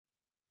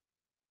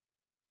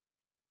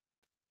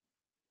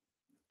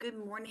Good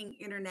morning,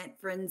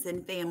 internet friends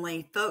and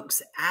family.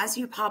 Folks, as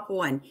you pop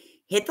on,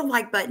 hit the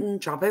like button,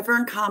 drop over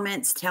in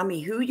comments, tell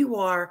me who you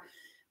are,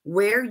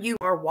 where you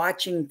are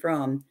watching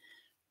from.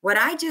 What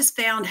I just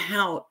found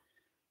out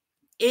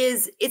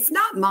is it's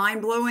not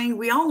mind-blowing.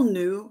 We all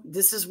knew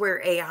this is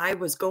where AI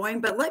was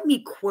going, but let me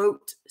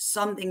quote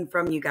something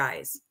from you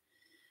guys.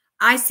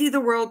 I see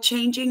the world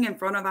changing in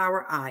front of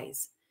our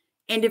eyes.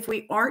 And if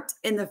we aren't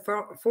in the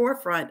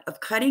forefront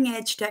of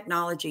cutting-edge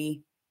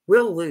technology,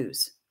 we'll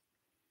lose.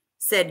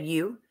 Said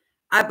you,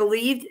 I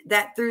believed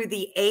that through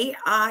the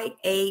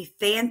AIA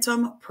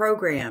Phantom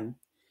program,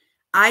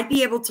 I'd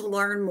be able to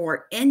learn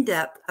more in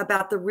depth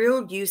about the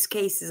real use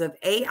cases of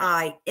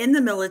AI in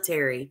the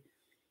military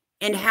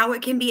and how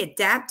it can be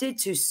adapted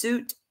to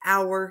suit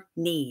our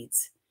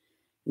needs,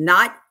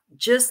 not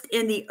just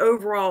in the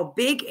overall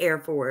big Air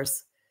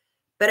Force,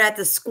 but at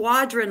the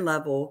squadron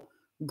level,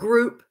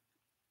 group,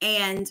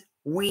 and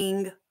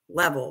wing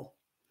level.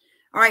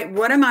 All right,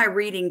 what am I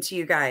reading to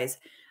you guys?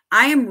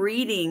 I am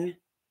reading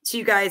to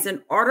you guys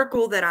an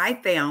article that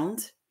I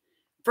found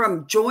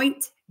from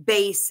Joint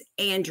Base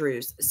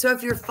Andrews. So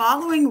if you're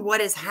following what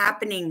is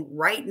happening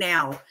right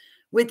now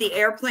with the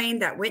airplane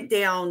that went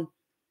down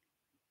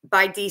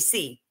by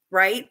DC,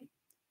 right?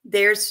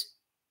 There's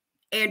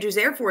Andrews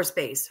Air Force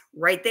Base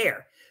right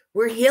there.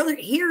 We're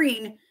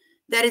hearing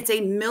that it's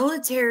a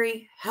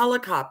military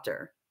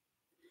helicopter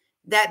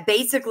that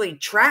basically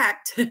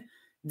tracked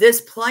this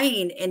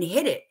plane and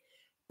hit it.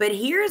 But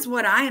here's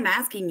what I am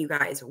asking you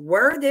guys.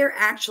 Were there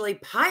actually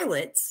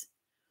pilots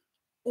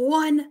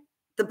on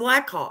the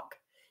Black Hawk?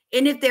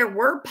 And if there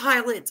were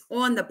pilots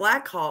on the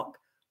Black Hawk,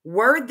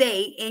 were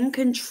they in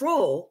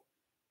control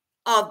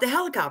of the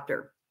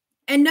helicopter?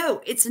 And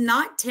no, it's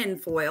not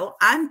tinfoil.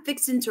 I'm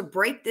fixing to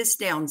break this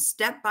down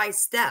step by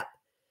step.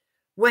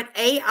 What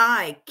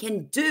AI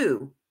can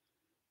do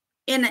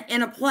in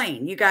a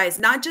plane, you guys,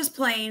 not just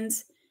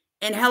planes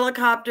and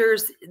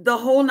helicopters, the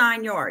whole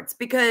 9 yards,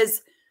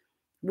 because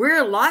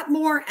we're a lot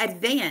more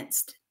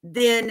advanced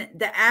than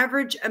the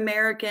average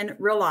American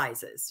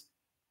realizes.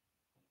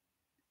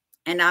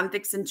 And I'm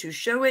fixing to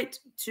show it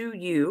to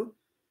you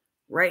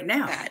right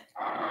now.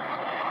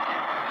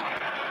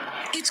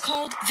 It's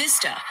called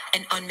Vista,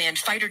 an unmanned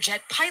fighter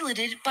jet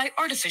piloted by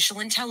artificial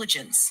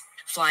intelligence,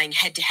 flying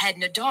head-to-head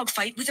in a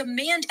dogfight with a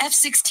manned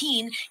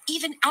F-16,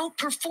 even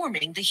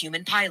outperforming the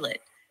human pilot.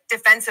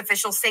 Defense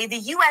officials say the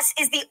U.S.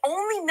 is the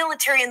only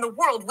military in the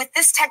world with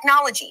this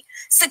technology,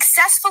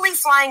 successfully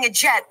flying a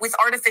jet with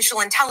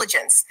artificial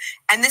intelligence.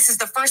 And this is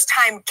the first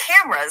time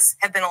cameras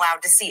have been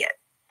allowed to see it.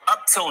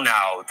 Up till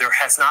now, there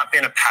has not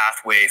been a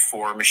pathway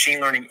for machine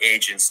learning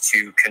agents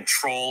to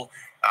control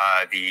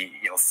the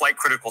flight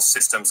critical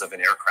systems of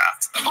an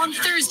aircraft. On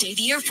Thursday,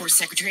 the Air Force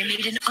Secretary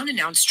made an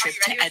unannounced trip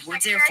to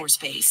Edwards Air Force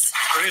Base,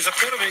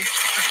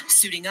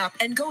 suiting up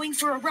and going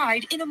for a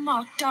ride in a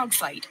mock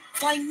dogfight,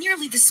 flying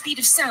nearly the speed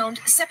of sound,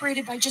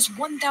 separated by just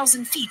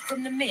 1,000 feet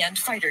from the manned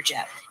fighter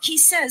jet. He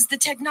says the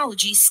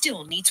technology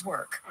still needs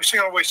work. We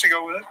still got a ways to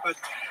go with it, but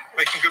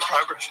making good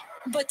progress.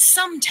 But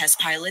some test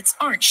pilots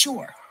aren't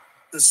sure.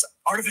 This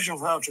artificial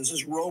intelligence,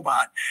 this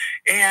robot,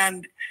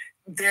 and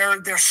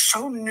they're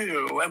so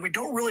new, and we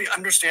don't really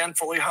understand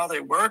fully how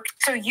they work.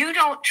 So you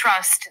don't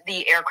trust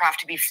the aircraft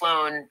to be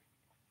flown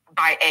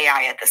by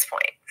AI at this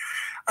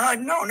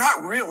point? No,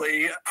 not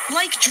really.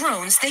 Like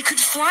drones, they could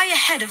fly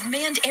ahead of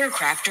manned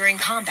aircraft during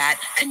combat,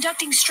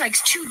 conducting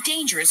strikes too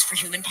dangerous for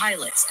human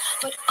pilots.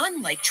 But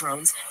unlike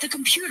drones, the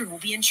computer will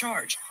be in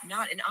charge,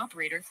 not an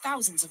operator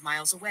thousands of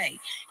miles away.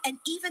 And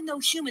even though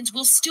humans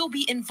will still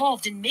be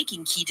involved in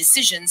making key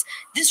decisions,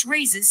 this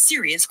raises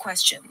serious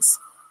questions.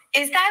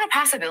 Is that a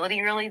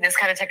possibility, really, this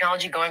kind of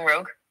technology going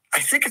rogue?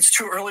 I think it's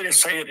too early to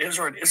say it is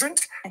or it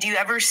isn't. Do you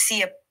ever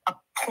see a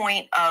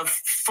point of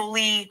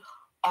fully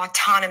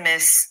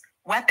autonomous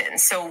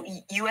weapons? So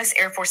U.S.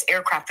 Air Force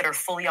aircraft that are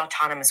fully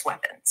autonomous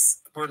weapons?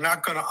 We're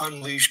not going to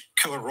unleash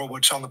killer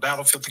robots on the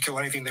battlefield to kill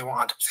anything they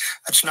want.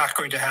 That's not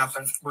going to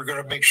happen. We're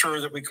going to make sure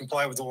that we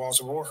comply with the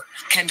laws of war.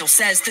 Kendall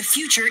says the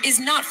future is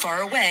not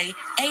far away.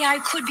 AI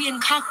could be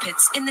in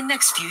cockpits in the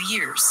next few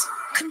years.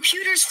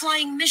 Computers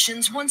flying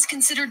missions once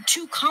considered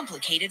too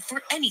complicated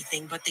for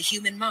anything but the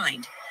human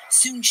mind,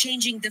 soon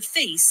changing the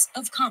face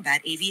of combat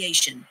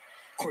aviation.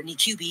 Courtney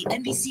Cuby,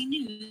 NBC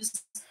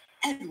News,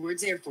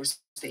 Edwards Air Force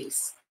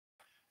Base.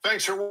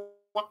 Thanks, sir.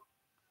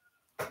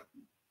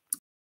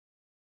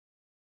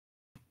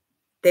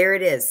 There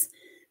it is.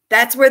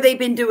 That's where they've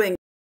been doing.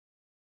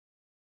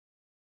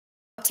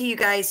 To you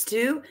guys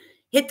too.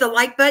 Hit the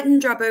like button,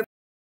 drop over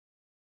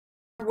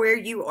where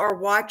you are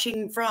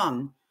watching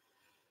from.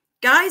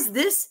 Guys,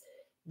 this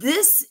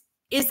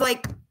is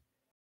like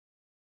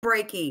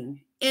breaking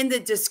in the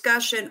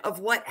discussion of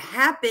what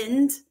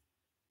happened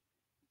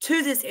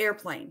to this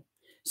airplane.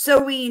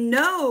 So we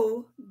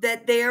know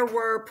that there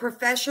were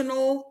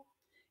professional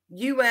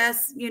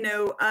U.S.,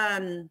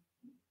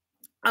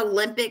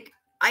 Olympic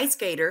ice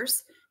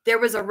skaters. There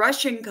was a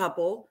Russian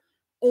couple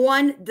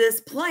on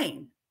this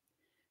plane.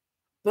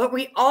 But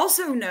we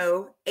also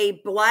know a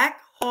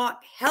Black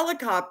Hawk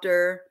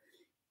helicopter,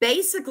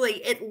 basically,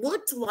 it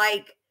looked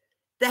like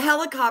the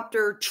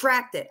helicopter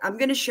tracked it. I'm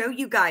going to show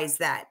you guys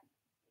that.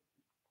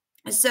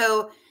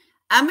 So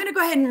I'm going to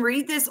go ahead and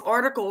read this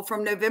article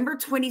from November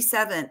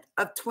 27th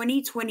of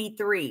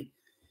 2023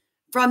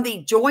 from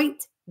the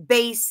Joint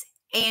Base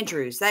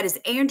Andrews. That is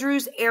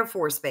Andrews Air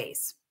Force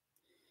Base.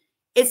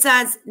 It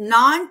says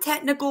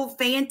non-technical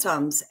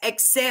phantoms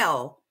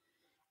excel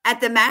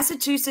at the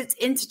Massachusetts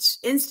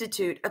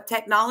Institute of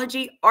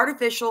Technology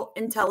Artificial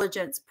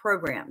Intelligence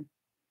program.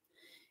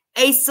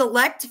 A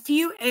select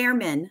few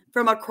airmen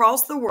from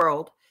across the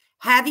world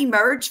have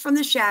emerged from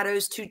the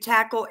shadows to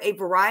tackle a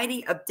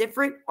variety of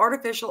different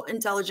artificial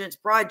intelligence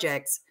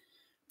projects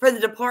for the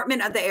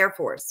Department of the Air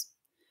Force.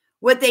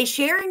 What they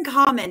share in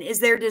common is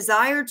their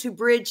desire to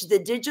bridge the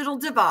digital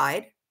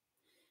divide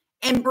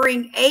and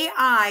bring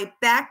AI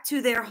back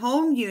to their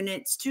home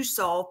units to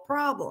solve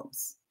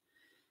problems.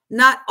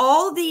 Not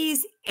all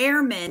these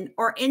airmen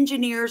are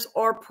engineers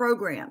or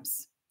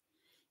programs.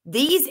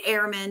 These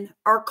airmen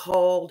are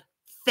called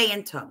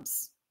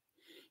phantoms.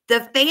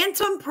 The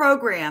Phantom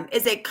program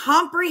is a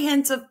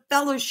comprehensive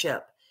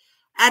fellowship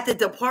at the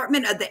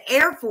Department of the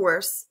Air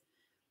Force,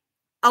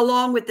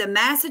 along with the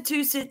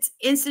Massachusetts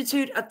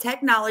Institute of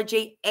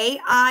Technology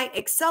AI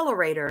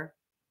Accelerator,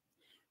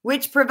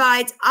 which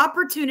provides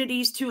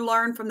opportunities to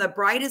learn from the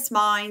brightest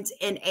minds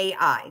in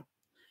AI.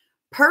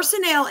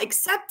 Personnel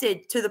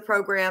accepted to the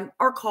program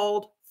are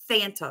called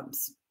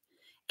phantoms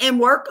and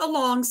work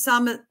along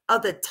some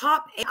of the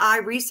top AI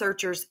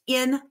researchers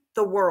in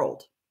the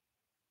world,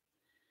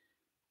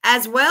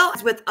 as well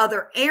as with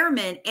other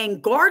airmen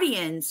and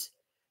guardians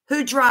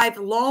who drive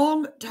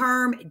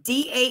long-term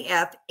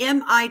DAF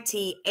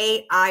MIT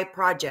AI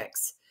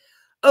projects.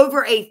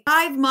 Over a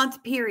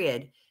 5-month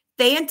period,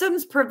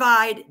 phantoms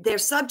provide their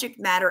subject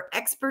matter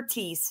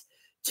expertise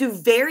to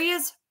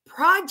various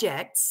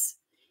projects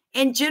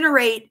and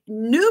generate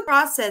new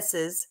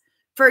processes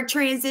for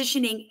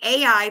transitioning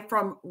AI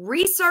from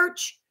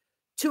research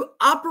to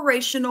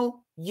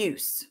operational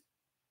use.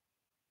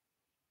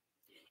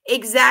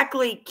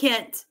 Exactly,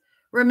 Kent.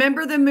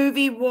 Remember the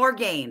movie War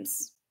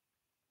Games?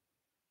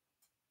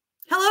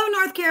 Hello,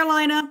 North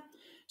Carolina.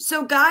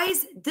 So,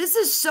 guys, this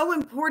is so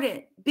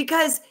important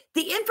because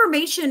the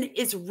information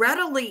is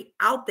readily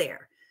out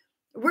there.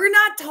 We're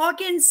not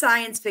talking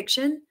science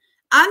fiction.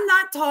 I'm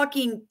not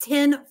talking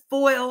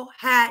tinfoil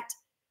hat,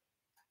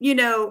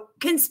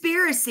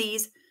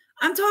 conspiracies.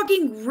 I'm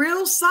talking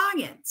real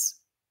science.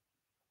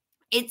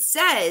 It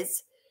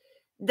says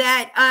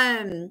that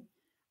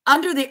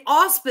under the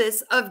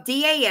auspice of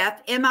DAF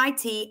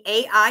MIT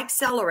AI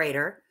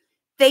Accelerator,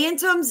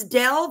 phantoms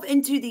delve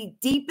into the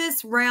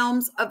deepest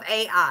realms of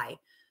AI,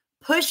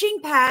 pushing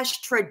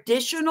past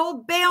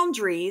traditional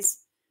boundaries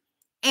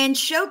and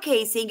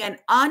showcasing an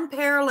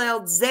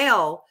unparalleled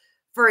zeal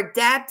for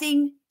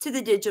adapting to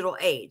the digital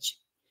age.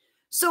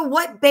 So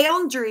what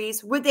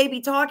boundaries would they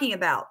be talking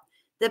about?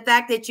 The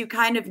fact that you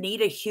kind of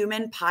need a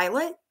human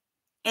pilot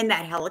in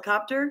that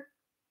helicopter,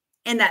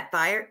 in that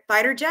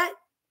fighter jet?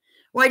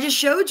 Well, I just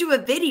showed you a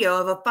video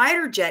of a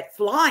fighter jet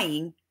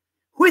flying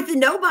with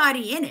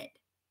nobody in it.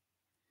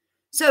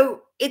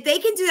 So if they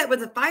can do that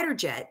with a fighter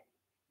jet,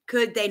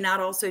 could they not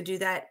also do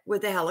that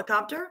with a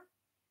helicopter?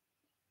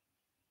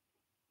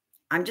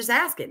 I'm just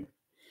asking.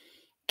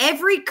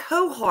 Every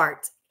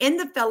cohort in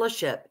the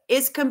fellowship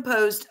is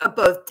composed of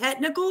both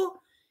technical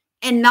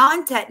and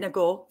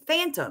non-technical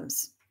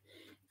phantoms.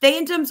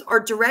 Phantoms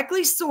are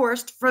directly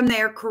sourced from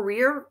their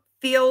career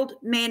field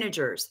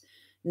managers.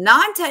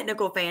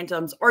 Non-technical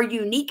phantoms are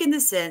unique in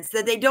the sense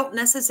that they don't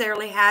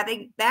necessarily have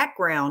a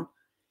background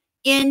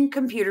in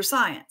computer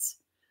science.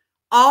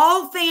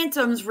 All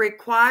phantoms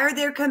require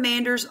their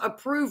commander's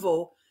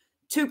approval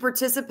to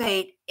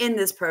participate in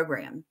this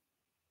program.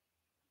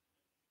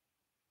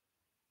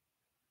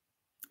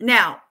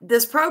 Now,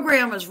 this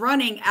program was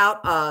running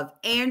out of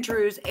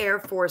Andrews Air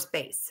Force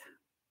Base.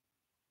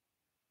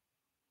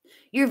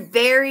 You're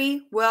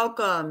very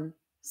welcome,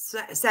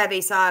 Savvy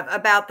Sav,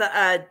 about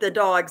the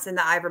dogs and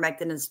the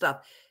ivermectin and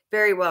stuff.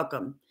 Very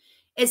welcome.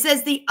 It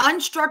says the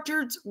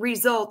unstructured,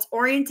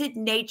 results-oriented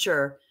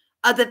nature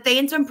of the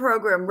Phantom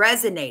program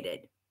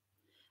resonated,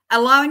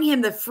 allowing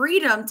him the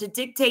freedom to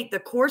dictate the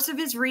course of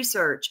his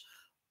research,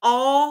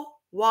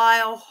 all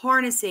while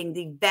harnessing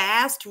the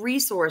vast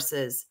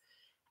resources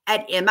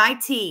at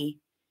MIT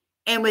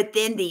and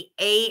within the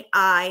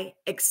AI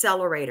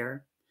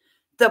Accelerator.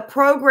 The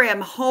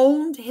program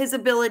honed his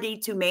ability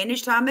to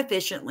manage time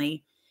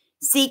efficiently,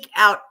 seek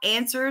out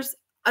answers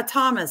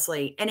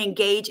autonomously, and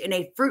engage in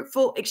a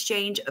fruitful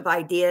exchange of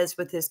ideas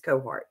with his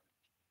cohort.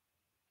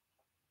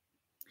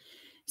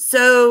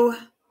 So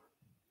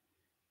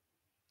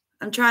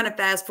I'm trying to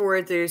fast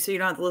forward through so you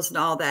don't have to listen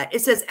to all that.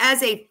 It says,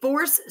 as a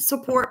force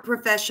support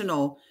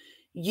professional,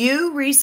 you research